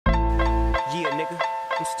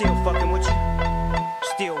I'm still fucking with you.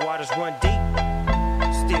 Still waters run deep.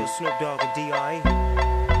 Still Snoop Dogg and D.R.E.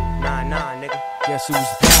 Nah, nigga. Guess who's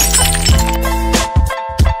back?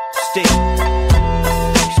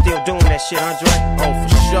 Still doing that shit, Andre? Oh,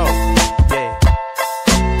 for sure. Yeah.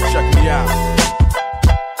 Check me out.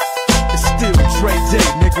 It's still Dre Day,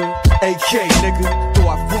 nigga. AK, nigga. Though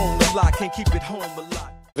I've grown a lot, can't keep it home a lot.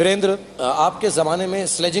 Virendra, आपके ज़माने में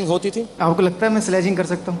sledging होती थी? आपको लगता है मैं sledging कर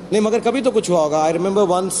सकता हूँ? नहीं, मगर कभी तो कुछ हुआ होगा. I remember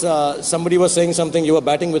once somebody was saying something. You were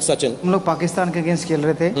batting with Sachin. हम लोग पाकिस्तान के अगेंस्ट खेल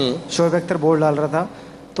रहे थे. शोएब अख्तर बॉल डाल रहा था,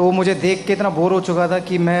 तो वो मुझे देख के इतना बोर हो चुका था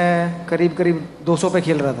कि मैं करीब 200 पे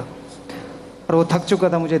खेल रहा था और वो थक चुका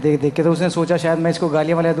था मुझे देख के. तो उसने सोचा शायद मैं इसको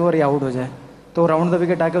गालियाँ वाले दूँ और ये आउट हो जाए. तो राउंड द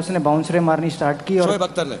विकेट आके उसने बाउंसरे मारनी स्टार्ट की. और शोएब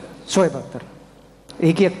अख्तर ने? शोएब अख्तर,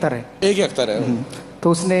 एक ही अख्तर है.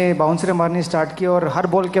 तो उसने बाउंसरे मारनी स्टार्ट की और हर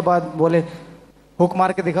बॉल के बाद बोले हुक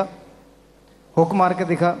मार के दिखा.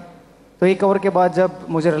 तो एक ओवर के बाद जब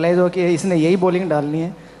मुझे रियलाइज़ हुआ कि इसने यही बॉलिंग डालनी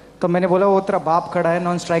है, तो मैंने बोला वो तेरा बाप खड़ा है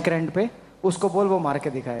नॉन स्ट्राइकर एंड पे, उसको बोल वो मार के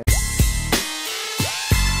दिखाए.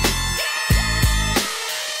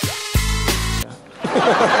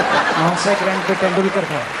 नॉन स्ट्राइकर एंड पे तेंदुलकर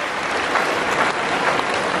था.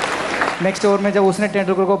 नेक्स्ट ओवर में जब उसने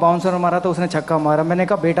तेंदुलकर को बाउंसर मारा तो उसने छक्का मारा. मैंने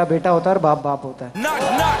कहा बेटा बेटा होता है और बाप बाप होता है.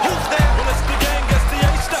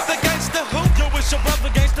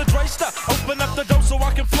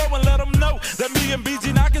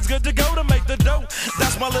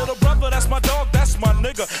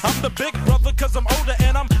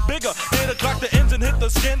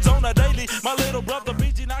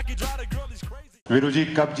 वीरू जी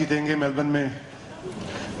कब जीतेंगे मेलबर्न में?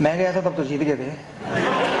 मैं गया था तब तो जीत गए थे.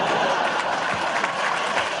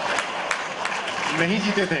 नहीं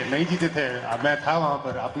जीते थे. मैं था वहां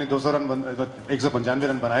पर. आपने 200 रन 195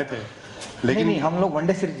 रन बनाए थे. लेकिन नहीं, हम लोग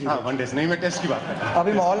वनडे सीरीज जीते. हाँ, वनडे नहीं, मैं टेस्ट की बात कर रहा हूँ.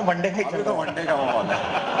 अभी माहौल वनडे का ही चल रहा है. तो वनडे का माहौल है.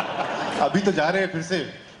 अभी तो जा रहे हैं फिर से,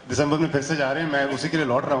 दिसंबर में फिर से जा रहे हैं. मैं उसी के लिए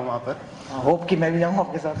लौट रहा हूँ वहां पर. होप कि मैं भी जाऊँ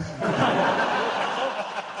आपके साथ.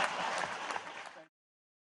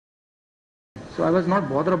 So I was not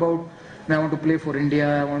bothered about I want to play for India,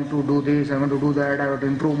 I want to do this, I want to do that, I want to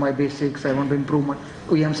improve my basics, I want to improve my.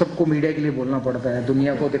 ये हम सबको media के लिए बोलना पड़ता है,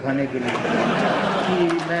 दुनिया को दिखाने के लिए कि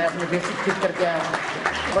मैं अपने बेसिक ठीक करके आया हूँ.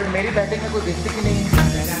 बट मेरी बैटिंग में कोई बेसिक ही नहीं है.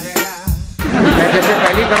 मैं जैसे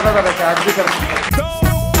पहले करता था वैसे आज भी करता हूँ.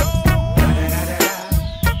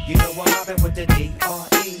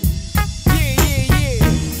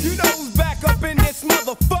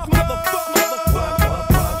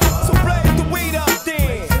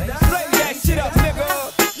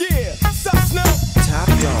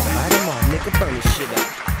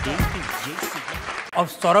 और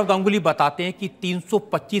सौरव गांगुली बताते हैं कि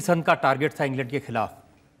 325 रन का टारगेट था इंग्लैंड के खिलाफ.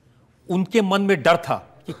 उनके मन में डर था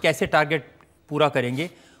कि कैसे टारगेट पूरा करेंगे,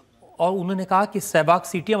 और उन्होंने कहा कि सहवाग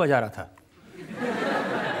सीटियां बजा रहा था.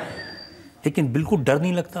 लेकिन बिल्कुल डर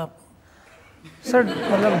नहीं लगता आपको? सर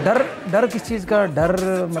मतलब डर किस चीज़ का डर?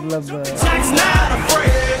 मतलब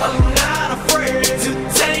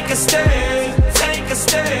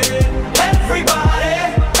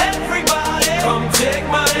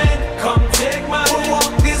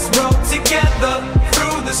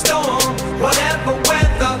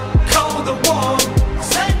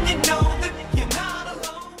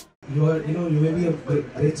You may be a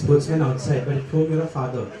great sportsman outside, but at home you're a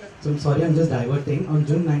father. So I'm sorry, I'm just diverting. On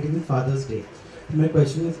June 19th, Father's Day. My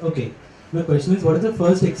question is, what is the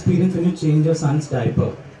first experience when you change your son's diaper?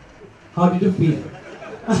 How did you feel?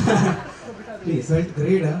 Please. Felt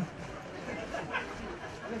great, huh?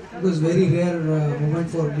 It was very rare moment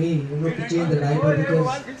for me, to change the diaper, because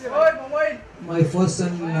my first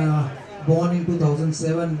son born in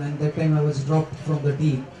 2007, and that time I was dropped from the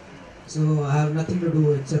team. So I have nothing to do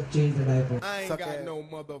except change the diaper. I ain't got no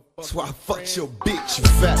motherfucker. That's why I fucked your bitch, you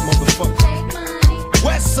fat motherfucker.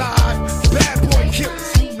 West side, bad boy killers.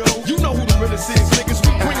 You know who the realest is, niggas.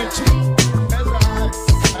 We bring it to you.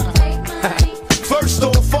 First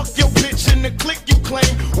off, fuck your bitch in the clique you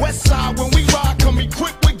claim. West side, when we ride, come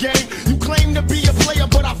equipped with game. You claim to be a player,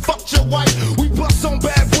 but I fucked your wife. We bust on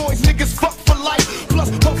bad boys, niggas fuck for life. Plus,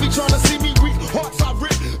 Puffy tryna see me weak, hearts I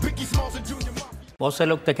rip. Biggie Smalls and Junior. बहुत से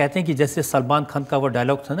लोग तो कहते हैं कि जैसे सलमान खान का वो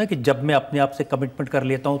डायलॉग था ना कि जब मैं अपने आप से कमिटमेंट कर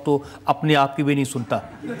लेता हूं तो अपने आप की भी नहीं सुनता.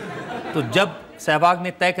 तो जब सहवाग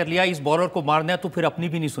ने तय कर लिया इस बॉलर को मारना है तो फिर अपनी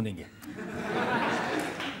भी नहीं सुनेंगे.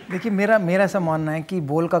 देखिए मेरा ऐसा मानना है कि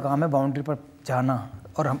बॉल का काम है बाउंड्री पर जाना,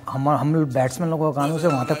 और हम बैट्समैन लोगों का काम है उसे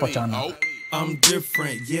वहाँ तक पहुँचाना. I'm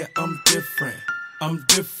different, yeah, I'm different. I'm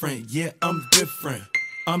different, yeah, I'm different.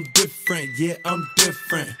 I'm different, yeah, I'm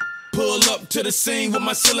different. Pull up to the scene with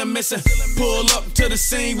my ceiling missing. Pull up to the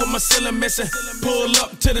scene with my ceiling missing. Pull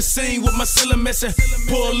up to the scene with my ceiling missing.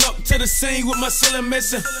 Pull up to the scene with my ceiling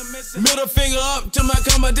missing. Middle finger up to my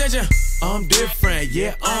competition. I'm different,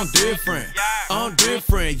 yeah, I'm different. I'm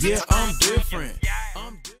different, yeah, I'm different.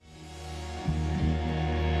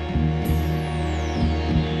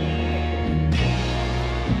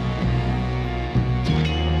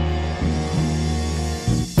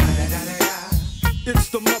 It's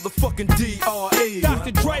the motherfucking D.R.E.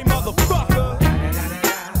 Dr. Dre, motherfucker.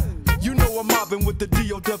 You know I'm mobbing with the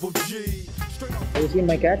D.O.G. Have you seen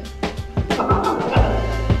my cat?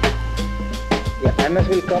 Yeah, MS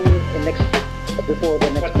will come before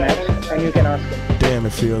the next match, and you can ask him. Damn,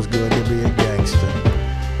 it feels good to be a gangster.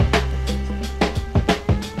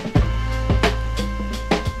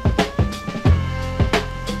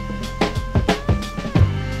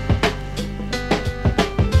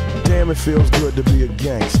 It feels good to be a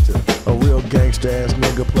gangster. A real gangster ass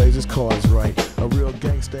nigga plays his cards right. A real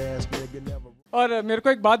gangster ass nigga never. और मेरे को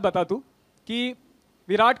एक बात बता तू कि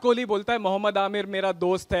विराट कोहली बोलता है मोहम्मद आमिर मेरा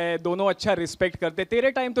दोस्त है, दोनों अच्छा रिस्पेक्ट करते.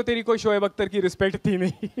 तेरे टाइम तो तेरी कोई शोएब अख्तर की रिस्पेक्ट थी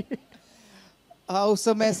नहीं. हाँ, उस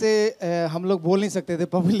समय से हम लोग बोल नहीं सकते थे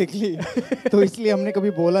पब्लिकली, तो इसलिए हमने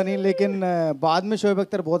कभी बोला नहीं. लेकिन बाद में शोएब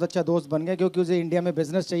अख्तर बहुत अच्छा दोस्त बन गया, क्योंकि उसे इंडिया में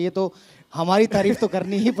बिजनेस चाहिए, तो हमारी तारीफ तो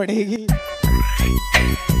करनी ही पड़ेगी.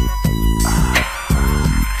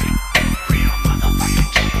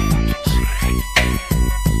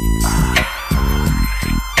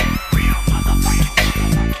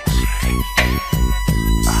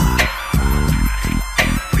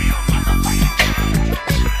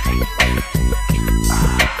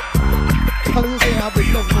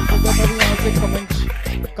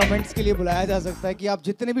 कमेंट्स के लिए बुलाया जा सकता है कि आप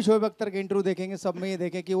जितने भी शोएब अख्तर के इंटरव्यू देखेंगे, सब में ये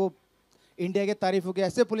देखें कि वो इंडिया के तारीफों के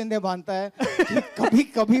ऐसे पुलिंदे बांधता है कि कभी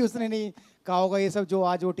कभी उसने नहीं कहा होगा ये सब जो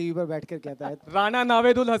आज वो टीवी पर बैठ कर कहता है. राणा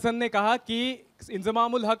नावेदुल हसन ने कहा कि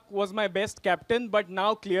इंजमामुल हक was my best captain but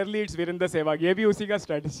now clearly it's Virendra Sehwag. ये भी उसी का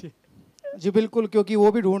स्ट्रेटजी. जी बिल्कुल, क्योंकि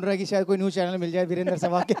वो भी ढूंढ रहा है कि शायद कोई न्यूज़ चैनल मिल जाए वीरेंद्र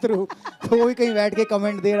सहवाग के थ्रू, तो वो भी कहीं बैठ के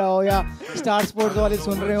कमेंट दे रहा हो, या स्टार स्पोर्ट्स वाले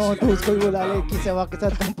सुन रहे हो तो उसको भी बुला ले कि सहवाग के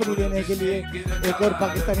साथ कंपनी देने के लिए एक और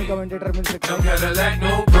पाकिस्तानी कमेंटेटर मिल सकता है.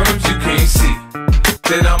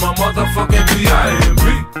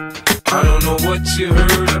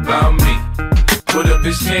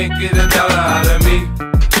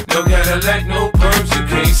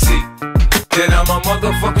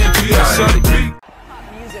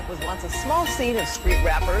 Was once a small scene of street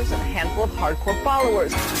rappers and a handful of hardcore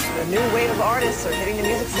followers. The new wave of artists are hitting the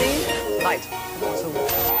music scene tonight.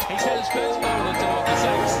 He says first ball to walk the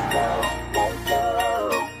six.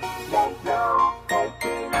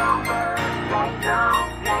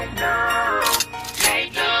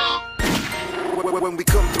 When we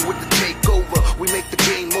come through with the takeover, we make the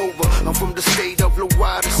game over. I'm from the state of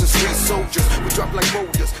Florida and street soldiers. We drop like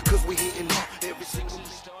boulders, cause we hitting hard every single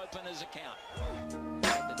day. To open his account.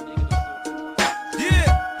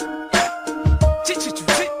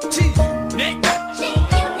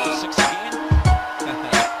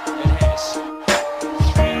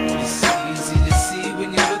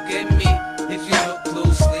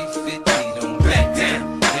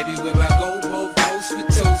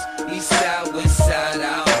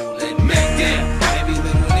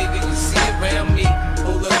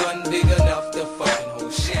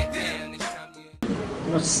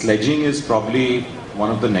 Sledging is probably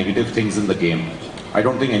one of the negative things in the game. I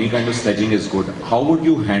don't think any kind of sledging is good. How would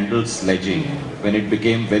you handle sledging when it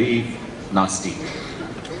became very nasty?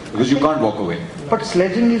 Because you can't walk away. But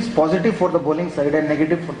sledging is positive for the bowling side and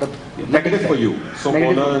negative for the negative for you. So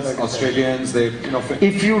negative bowlers, Australians, they, you know.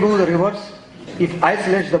 If you do the reverse, if I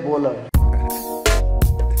sledge the bowler.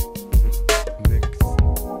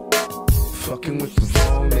 Fucking with the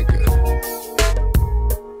wrong nigga.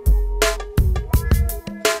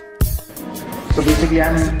 So basically,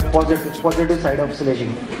 I'm positive side of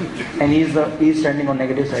sledging, and he's standing on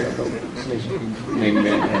negative side of the sledging.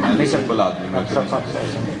 नहीं simple आदमी.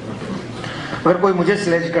 अगर कोई मुझे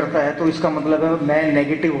sledge करता है तो इसका मतलब है मैं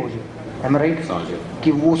नेगेटिव हो जाऊँ. Am I right?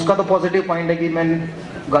 कि वो उसका तो पॉजिटिव पॉइंट है कि मैं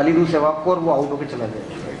गाली दूँ सहवाग को और वो आउट होके चला जाए.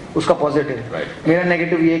 उसका पॉजिटिव. मेरा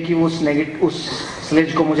नेगेटिव ये है कि उस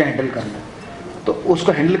स्लेज को मुझे हैंडल करना है. तो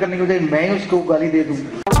उसको हैंडल करने की बजाय मैं ही उसको गाली दे दूँ.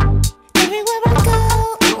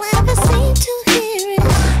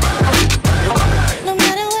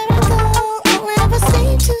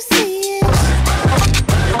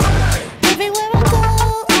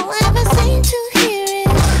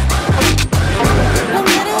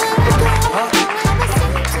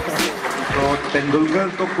 तेंदुलकर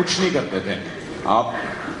तो कुछ नहीं करते थे. आप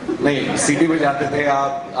नहीं सीटी पे जाते थे,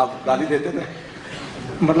 आप गाली देते थे.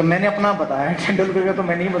 मतलब मैंने अपना बताया, तेंदुलकर का तो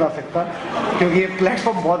मैं नहीं बता सकता क्योंकि ये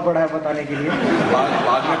प्लेटफॉर्म बहुत बड़ा है बताने के लिए।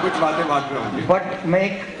 बाद में कुछ बातें बाद में होंगी। बट मैं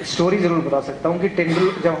एक स्टोरी जरूर बता सकता हूँ कि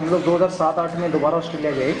तेंदुलकर जब हम लोग 2007-8 में दोबारा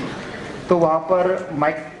ऑस्ट्रेलिया गए तो वहाँ पर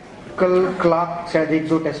माइकल क्लार्क शायद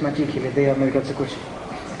 1-2 टेस्ट मैच ही खेले थे, अमेरिका से कुछ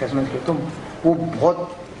टेस्ट मैच खेले, तो वो बहुत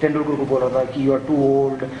तेंदुलकर को बोल रहा था कि you are to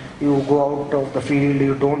old, you go out of the field,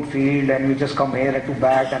 you don't field and you just come here to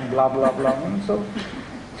bat and blah blah blah.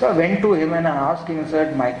 So I went to him and I asked him, I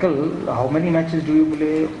said, Michael, how many matches do you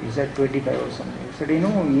play? He said 25 or something. He said, you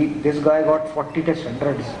know, this guy got 40 test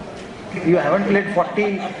hundreds. You haven't played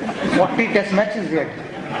 40 test matches yet.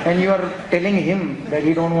 And you are telling him that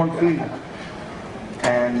he don't want field.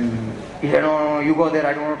 And he said, no, you go there,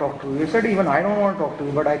 I don't want to talk to you. He said, even I don't want to talk to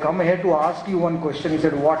you, but I come here to ask you one question. He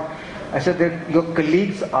said, what? I said, that your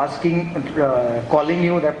colleagues calling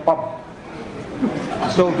you that pub.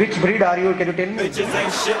 So which breed are you? Can you tell me? Bitches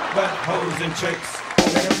ain't shit but hoes and tricks.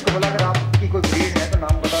 मैंने उसको बोला अगर आपकी कोई breed है तो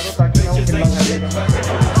नाम बता दो ताकि मैं वो खिला सके।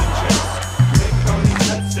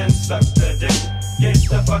 Get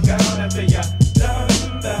the fuck out of here.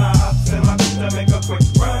 Then I hops in my coupe to make a quick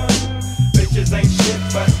run. Bitches ain't shit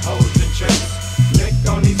but hoes and tricks. Lick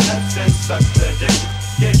on these nuts and suck the dick.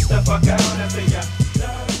 Get the fuck out of here.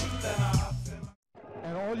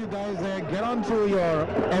 All you guys get onto your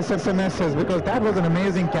SSMSs because that was an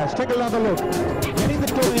amazing catch. Take another look. Getting the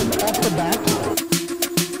toe in off the bat.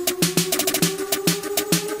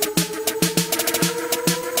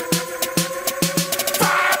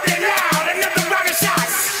 Fired it out, another rocket shot.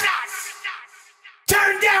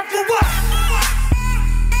 Turn down for what?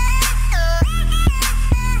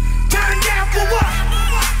 Turn down for what?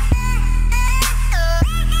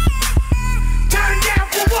 Turn down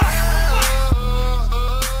for what?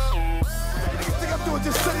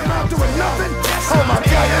 Just sitting around doing nothing. Oh my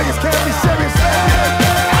God, niggas can't be serious.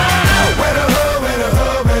 Where the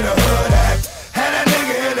hood at? Had that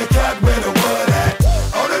nigga in the cut where the wood at?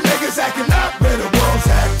 All the niggas acting up where the wolves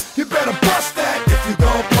at. You better bust that if you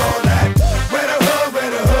don't pull that. Where the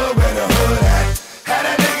hood at? Had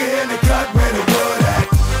that nigga in the cut where the wood at?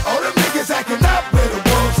 All the niggas acting up where the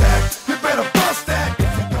wolves at. You better bust that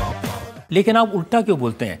if you don't pull that. लेकिन आप उल्टा क्यों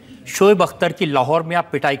बोलते हैं? शोएब अख्तर की लाहौर में आप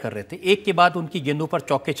पिटाई कर रहे थे, एक के बाद उनकी गेंदों पर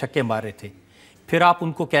चौके छक्के मार रहे थे, फिर आप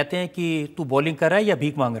उनको कहते हैं कि तू बॉलिंग कर रहा है या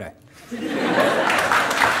भीख मांग रहा है?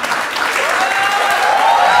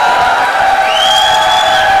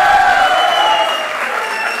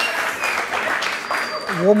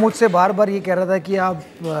 वो मुझसे बार बार ये कह रहा था कि आप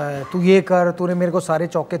तू ये कर, तूने मेरे को सारे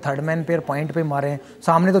चौके थर्ड मैन पे पॉइंट पे मारे हैं,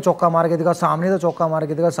 सामने तो चौका मार के दिखा, सामने तो चौका मार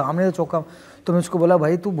के दिखा, सामने तो चौका। तो मैं उसको बोला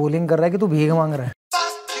भाई तू बॉलिंग कर रहा है कि तू भीख मांग रहा है?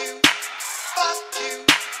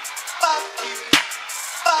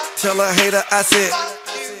 Tell a hater I said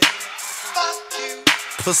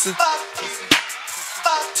pussy.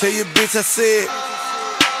 Tell your bitch I said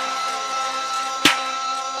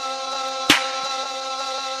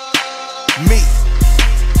me.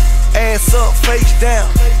 Ass up, face down.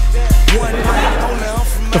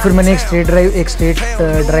 तो फिर मैंने एक स्ट्रेट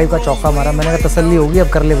ड्राइव का चौका मारा, मैंने कहा तसल्ली होगी अब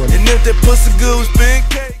कर ले बोले।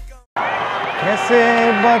 कैसे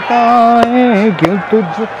बताएं क्यों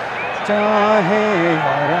तुझ चाहे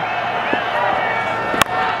यारा।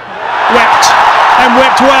 Wept and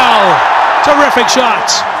wept well. Terrific shot.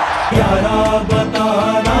 यारा बता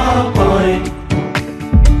ना पाए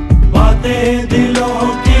बातें दिलों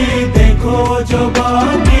की, देखो जो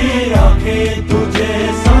बाकी आंखें तुझे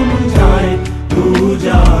समझाए, तू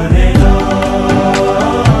जाने ना,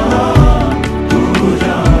 तू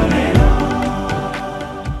जाने ना।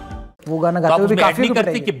 वो गाना गाते हुए भी काफी नहीं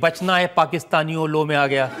करती कि बचना है पाकिस्तानियों लो में आ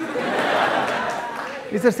गया।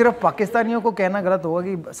 इसे सिर्फ पाकिस्तानियों को कहना गलत होगा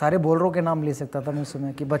कि सारे बॉलरों के नाम ले सकता था मैं उस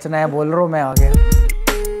समय कि बचना है बॉलरों में आ गया।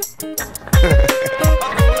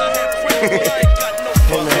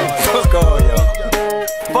 Fuck all y'all.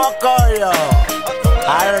 Fuck all y'all.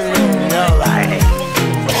 I don't even know like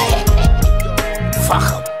fuck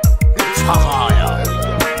 'em. Fuck all y'all.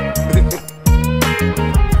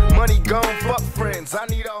 Money gone, fuck friends. I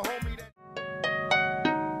need a homie.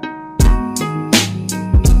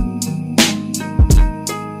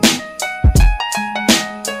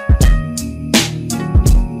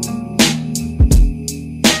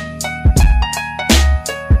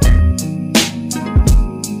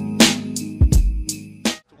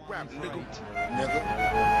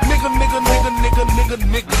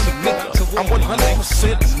 Nigga. I'm 100%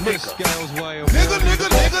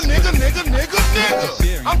 nigga. Nigga.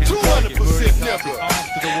 I'm 200% nigga.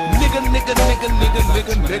 Nigga.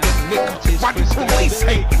 Why do police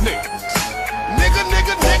hate niggas? Nigga.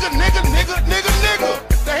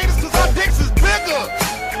 The haters 'cause our dicks is bigger.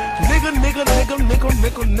 Nigga. nigga, nigga, nigga,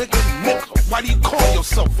 nigga, nigga, nigga. Why do you call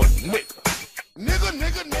yourself a nigga? Nigga,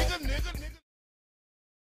 nigga, nigga, nigga, nigga.